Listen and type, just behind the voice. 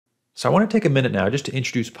So I want to take a minute now just to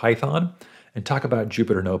introduce Python and talk about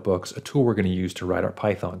Jupyter Notebooks, a tool we're going to use to write our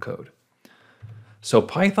Python code. So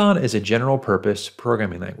Python is a general purpose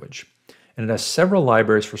programming language, and it has several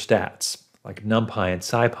libraries for stats, like NumPy and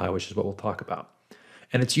SciPy, which is what we'll talk about.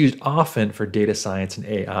 And it's used often for data science and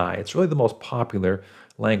AI. It's really the most popular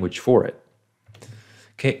language for it.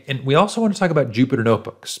 Okay, and we also want to talk about Jupyter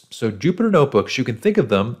Notebooks. So Jupyter Notebooks, you can think of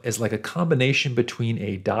them as like a combination between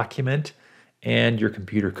a document and your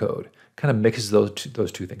computer code. Kind of mixes those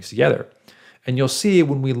two things together. And you'll see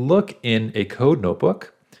when we look in a code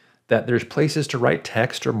notebook that there's places to write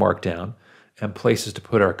text or markdown and places to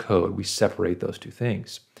put our code. We separate those two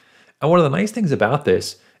things. And one of the nice things about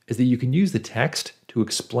this is that you can use the text to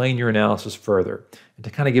explain your analysis further and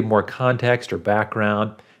to kind of give more context or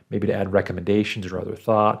background, maybe to add recommendations or other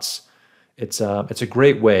thoughts. It's a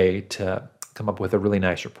great way to come up with a really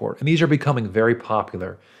nice report. And these are becoming very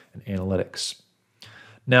popular in analytics.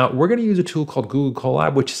 Now, we're going to use a tool called Google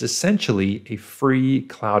Colab, which is essentially a free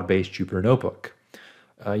cloud-based Jupyter Notebook.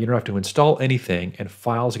 You don't have to install anything, and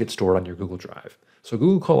files get stored on your Google Drive. So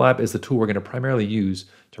Google Colab is the tool we're going to primarily use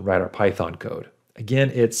to write our Python code.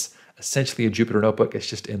 Again, it's essentially a Jupyter Notebook. It's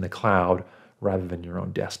just in the cloud rather than your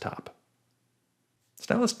own desktop.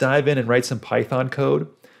 So now let's dive in and write some Python code.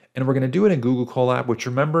 And we're going to do it in Google Colab, which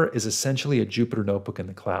remember is essentially a Jupyter Notebook in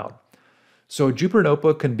the cloud. So a Jupyter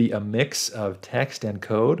Notebook can be a mix of text and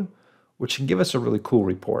code, which can give us a really cool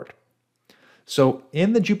report. So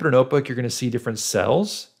in the Jupyter Notebook, you're going to see different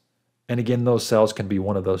cells. And again, those cells can be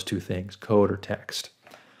one of those two things, code or text.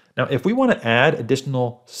 Now, if we want to add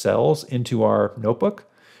additional cells into our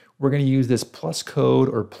notebook, we're going to use this plus code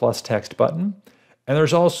or plus text button. And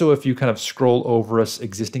there's also, if you kind of scroll over an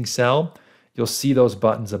existing cell, you'll see those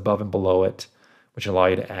buttons above and below it, which allow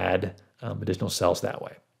you to add additional cells that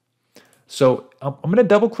way. So I'm going to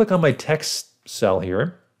double click on my text cell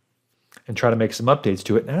here and try to make some updates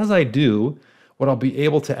to it. And as I do, what I'll be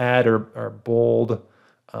able to add are bold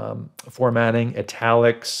formatting,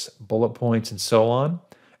 italics, bullet points, and so on.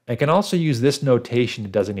 I can also use this notation to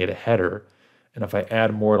designate a header. And if I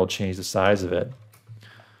add more, it'll change the size of it,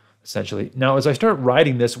 essentially. Now, as I start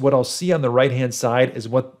writing this, what I'll see on the right-hand side is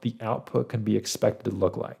what the output can be expected to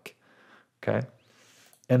look like. Okay.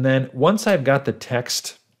 And then once I've got the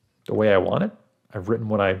text the way I want it, I've written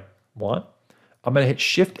what I want, I'm going to hit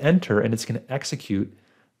Shift-Enter, and it's going to execute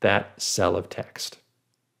that cell of text.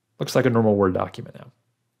 Looks like a normal Word document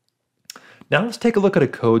now. Now let's take a look at a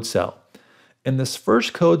code cell. In this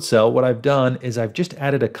first code cell, what I've done is I've just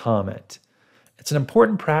added a comment. It's an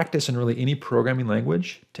important practice in really any programming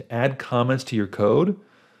language to add comments to your code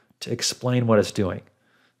to explain what it's doing.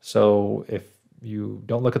 So if you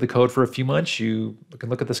don't look at the code for a few months, you can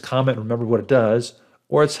look at this comment and remember what it does,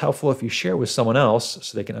 or it's helpful if you share with someone else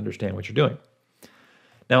so they can understand what you're doing.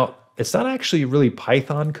 Now, it's not actually really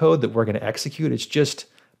Python code that we're going to execute. It's just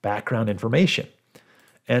background information.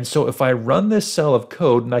 And so if I run this cell of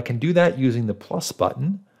code, and I can do that using the plus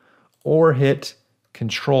button or hit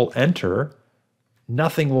Control-Enter,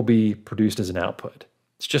 nothing will be produced as an output.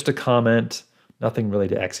 It's just a comment, nothing really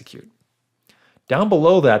to execute. Down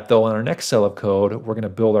below that, though, on our next cell of code, we're going to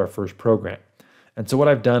build our first program. And so what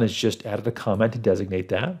I've done is just added a comment to designate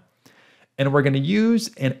that. And we're going to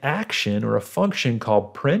use an action or a function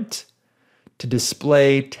called print to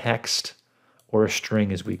display text or a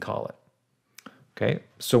string, as we call it. Okay,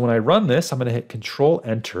 so when I run this, I'm going to hit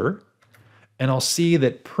Control-Enter, and I'll see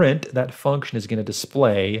that print, that function, is going to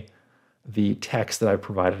display the text that I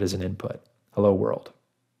provided as an input. Hello world.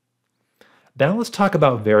 Now let's talk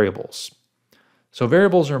about variables. So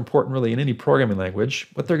variables are important really in any programming language.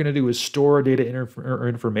 What they're going to do is store data or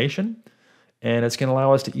information, and it's going to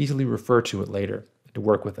allow us to easily refer to it later, to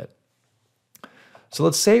work with it. So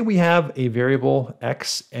let's say we have a variable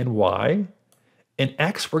x and y. In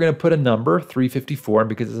x, we're going to put a number, 354, and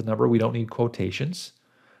because it's a number, we don't need quotations.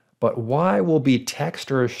 But y will be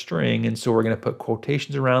text or a string, and so we're going to put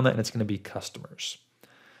quotations around that, and it's going to be customers.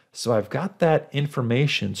 So I've got that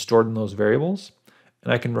information stored in those variables,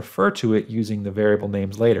 and I can refer to it using the variable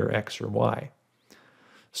names later, x or y.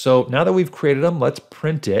 So now that we've created them, let's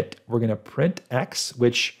print it. We're going to print x,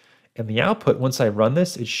 which in the output, once I run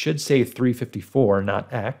this, it should say 354,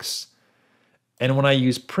 not x. And when I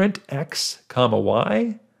use print x, comma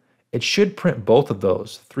y, it should print both of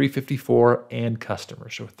those, 354 and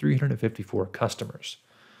customers, so 354 customers.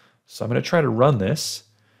 So I'm going to try to run this,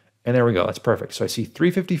 and there we go, that's perfect. So I see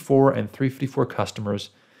 354 and 354 customers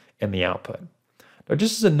in the output. Now,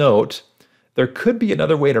 just as a note, there could be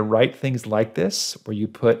another way to write things like this, where you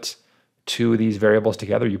put two of these variables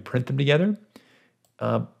together, you print them together.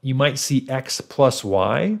 You might see x plus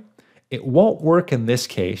y, It won't work in this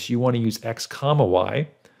case. You want to use x comma y,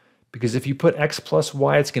 because if you put x plus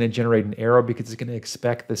y, it's going to generate an arrow because it's going to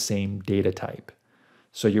expect the same data type.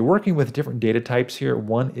 So you're working with different data types here.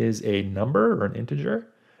 One is a number or an integer,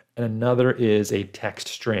 and another is a text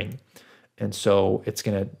string. And so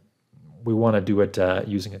we want to do it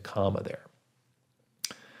using a comma there.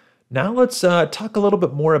 Now let's talk a little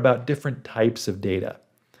bit more about different types of data.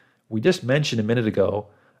 We just mentioned a minute ago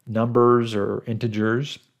numbers or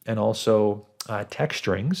integers and also text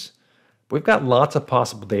strings. We've got lots of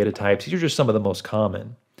possible data types. These are just some of the most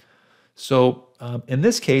common. So in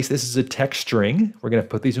this case, this is a text string. We're going to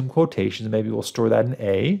put these in quotations. Maybe we'll store that in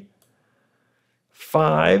A.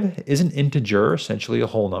 5 is an integer, essentially a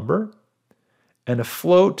whole number. And a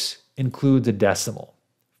float includes a decimal,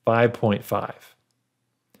 5.5.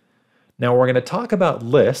 Now we're going to talk about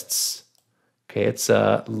lists. Okay, it's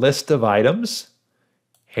a list of items.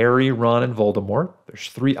 Harry, Ron, and Voldemort. There's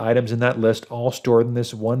 3 items in that list, all stored in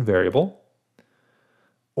this one variable.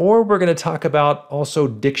 Or we're going to talk about also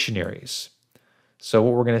dictionaries. So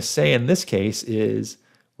what we're going to say in this case is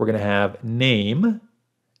we're going to have name,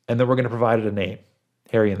 and then we're going to provide it a name,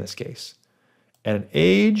 Harry in this case, and an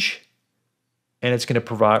age, and we're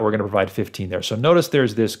going to provide 15 there. So notice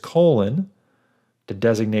there's this colon to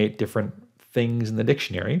designate different things in the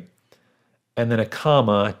dictionary, and then a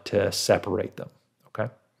comma to separate them,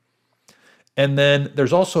 okay? And then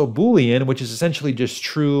there's also Boolean, which is essentially just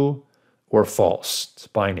true or false. It's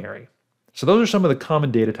binary. So those are some of the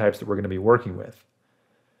common data types that we're going to be working with.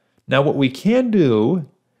 Now what we can do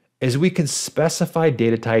is we can specify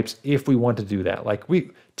data types if we want to do that. Like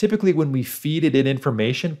typically when we feed it in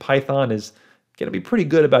information, Python is going to be pretty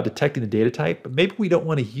good about detecting the data type, but maybe we don't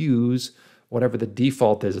want to use whatever the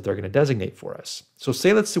default is that they're going to designate for us. So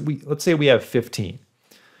let's say we have 15,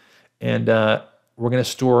 and we're going to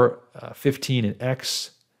store 15 in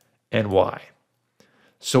X and Y.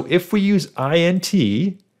 So if we use int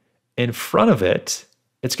in front of it,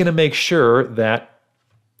 it's going to make sure that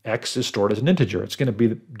X is stored as an integer. It's going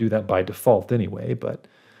to do that by default anyway, but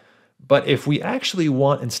if we actually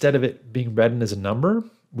want, instead of it being read in as a number,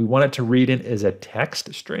 we want it to read in as a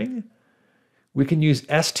text string, we can use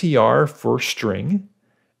str for string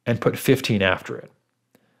and put 15 after it.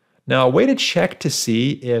 Now, a way to check to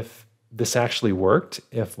see if this actually worked,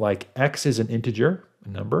 if like X is an integer, a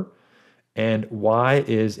number, and Y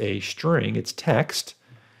is a string, it's text,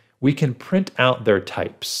 we can print out their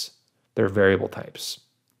types, their variable types.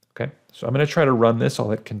 Okay, so I'm going to try to run this. I'll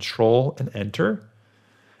hit Control and Enter.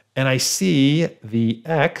 And I see the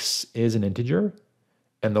X is an integer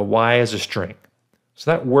and the Y is a string.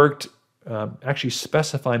 So that worked, actually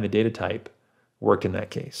specifying the data type worked in that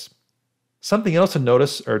case. Something else to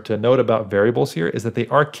notice or to note about variables here is that they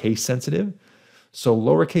are case sensitive. So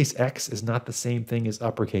lowercase x is not the same thing as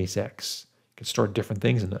uppercase x. You can store different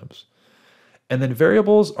things in those. And then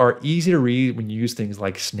variables are easy to read when you use things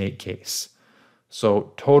like snake case.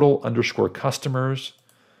 So total underscore customers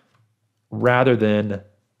rather than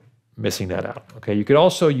missing that out. Okay, you could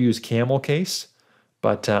also use camel case,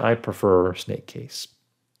 but I prefer snake case.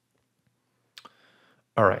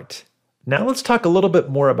 All right, now let's talk a little bit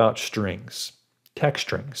more about strings, text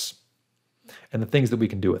strings, and the things that we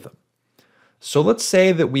can do with them. So let's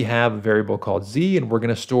say that we have a variable called z, and we're going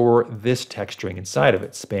to store this text string inside of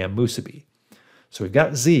it, spam musubi. So we've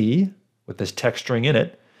got z with this text string in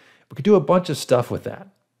it. We could do a bunch of stuff with that.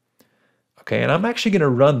 Okay, and I'm actually going to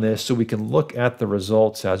run this so we can look at the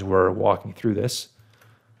results as we're walking through this.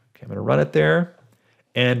 Okay, I'm going to run it there.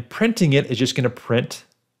 And printing it is just going to print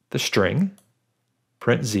the string,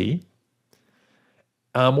 print z.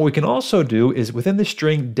 What we can also do is within the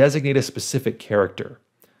string designate a specific character.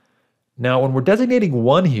 Now, when we're designating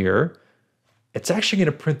 1 here, it's actually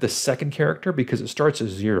going to print the second character because it starts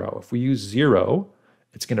as 0. If we use 0,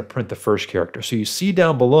 it's going to print the first character. So you see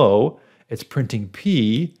down below, it's printing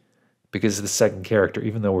P because it's the second character,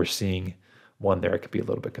 even though we're seeing 1 there. It could be a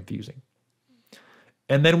little bit confusing.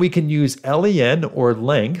 And then we can use len or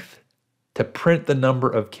length to print the number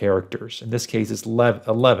of characters. In this case, it's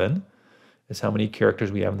 11 is how many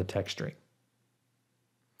characters we have in the text string.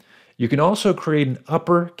 You can also create an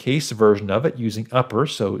uppercase version of it using upper,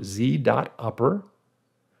 so z.upper,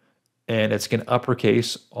 and it's going to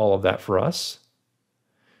uppercase all of that for us.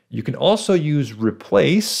 You can also use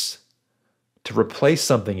replace to replace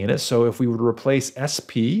something in it. So if we were to replace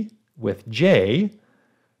SP with J,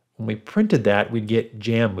 when we printed that, we'd get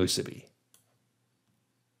jam musubi.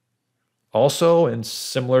 Also, and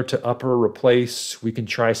similar to upper replace, we can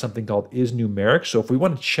try something called isNumeric. So if we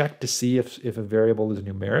want to check to see if a variable is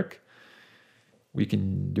numeric, we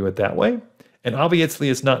can do it that way. And obviously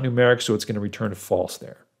it's not numeric, so it's going to return false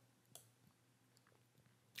there.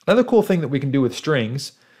 Another cool thing that we can do with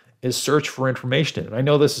strings is search for information. And I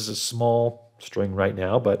know this is a small string right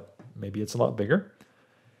now, but maybe it's a lot bigger.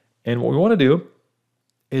 And what we want to do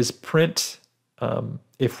is print,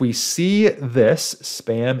 if we see this,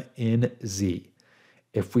 spam in Z.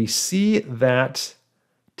 If we see that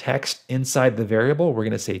text inside the variable, we're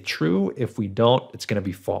going to say true. If we don't, it's going to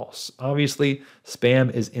be false. Obviously,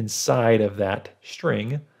 spam is inside of that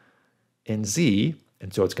string in Z,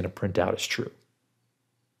 and so it's going to print out as true.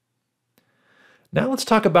 Now let's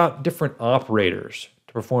talk about different operators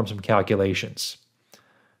to perform some calculations.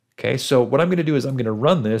 Okay, so what I'm going to do is I'm going to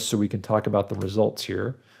run this so we can talk about the results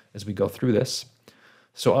here as we go through this.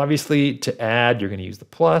 So obviously to add, you're going to use the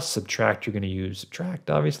plus, subtract, you're going to use subtract,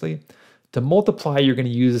 obviously. To multiply, you're going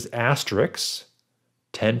to use asterisks.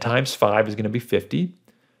 10 times 5 is going to be 50.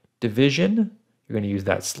 Division, you're going to use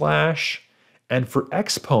that slash. And for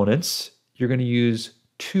exponents, you're going to use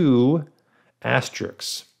 2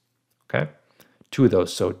 asterisks, okay? 2 of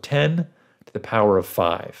those, so 10 to the power of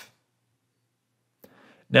 5.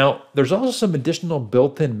 Now, there's also some additional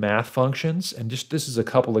built-in math functions, and just this is a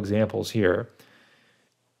couple examples here.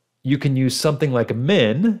 You can use something like a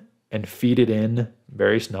min and feed it in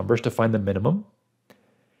various numbers to find the minimum.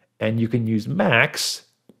 And you can use max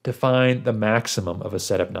to find the maximum of a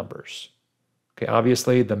set of numbers. Okay,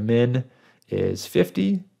 obviously the min is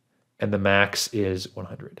 50 and the max is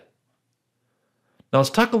 100. Now let's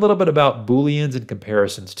talk a little bit about Booleans and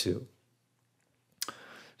comparisons too.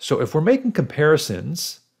 So if we're making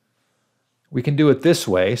comparisons, we can do it this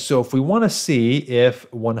way. So if we want to see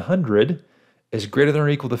if 100 is greater than or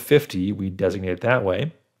equal to 50, we designate it that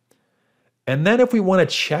way. And then if we want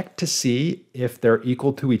to check to see if they're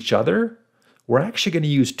equal to each other, we're actually going to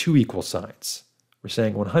use 2 equal signs. We're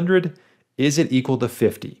saying 100, is it equal to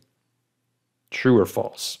 50? True or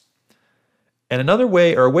false? And another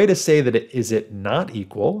way, or a way to say that is it not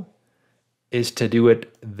equal, is to do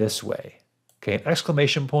it this way. Okay, an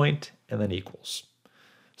exclamation point and then equals.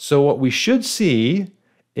 So what we should see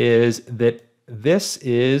is that this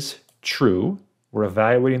is true. We're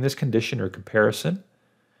evaluating this condition or comparison,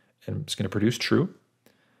 and it's going to produce true.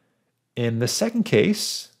 In the second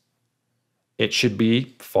case, it should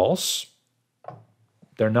be false.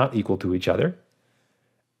 They're not equal to each other.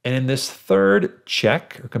 And in this third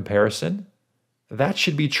check or comparison, that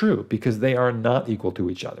should be true because they are not equal to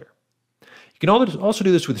each other. You can also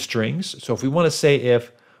do this with strings. So if we want to say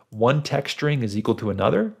if one text string is equal to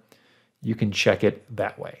another, you can check it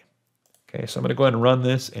that way. Okay, so I'm going to go ahead and run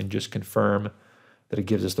this and just confirm that it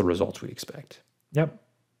gives us the results we expect. Yep.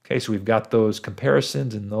 Okay, so we've got those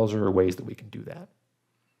comparisons, and those are ways that we can do that.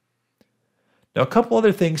 Now, a couple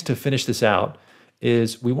other things to finish this out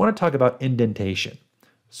is we want to talk about indentation.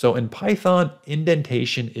 So in Python,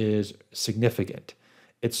 indentation is significant.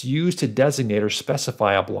 It's used to designate or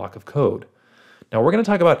specify a block of code. Now, we're going to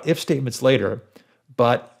talk about if statements later,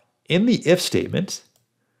 but in the if statement,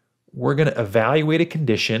 we're going to evaluate a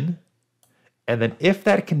condition, and then if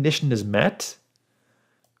that condition is met,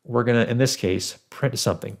 we're going to, in this case, print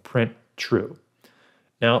something, print true.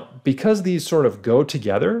 Now, because these sort of go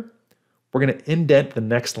together, we're going to indent the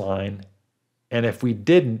next line, and if we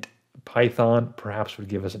didn't, Python perhaps would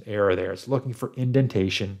give us an error there. It's looking for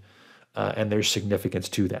indentation, and there's significance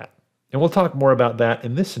to that. And we'll talk more about that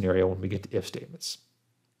in this scenario when we get to if statements.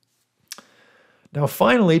 Now,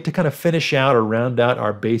 finally, to kind of finish out or round out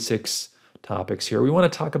our basics topics here, we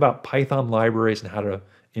want to talk about Python libraries and how to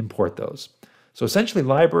import those. So essentially,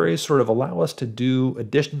 libraries sort of allow us to do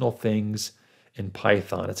additional things in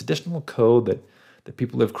Python. It's additional code that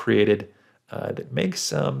people have created that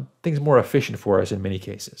makes things more efficient for us in many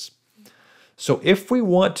cases. So if we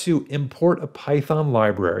want to import a Python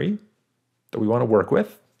library that we want to work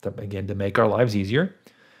with, again, to make our lives easier,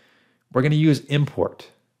 we're going to use import.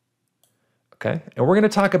 Okay, and we're going to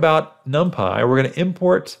talk about NumPy. We're going to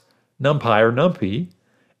import NumPy or NumPy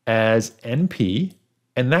as NP,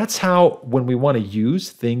 and that's how, when we want to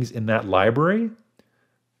use things in that library,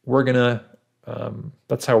 we're going to,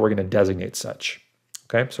 that's how we're going to designate such.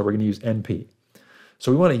 Okay, so we're going to use NP.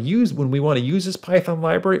 So we want to use, when we want to use this Python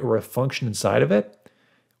library or a function inside of it,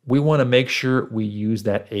 we want to make sure we use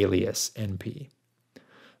that alias NP.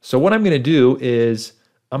 So what I'm going to do is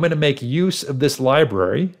I'm going to make use of this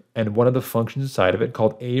library and one of the functions inside of it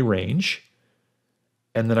called aRange,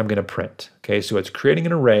 and then I'm going to print. Okay, so it's creating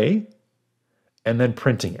an array and then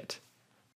printing it.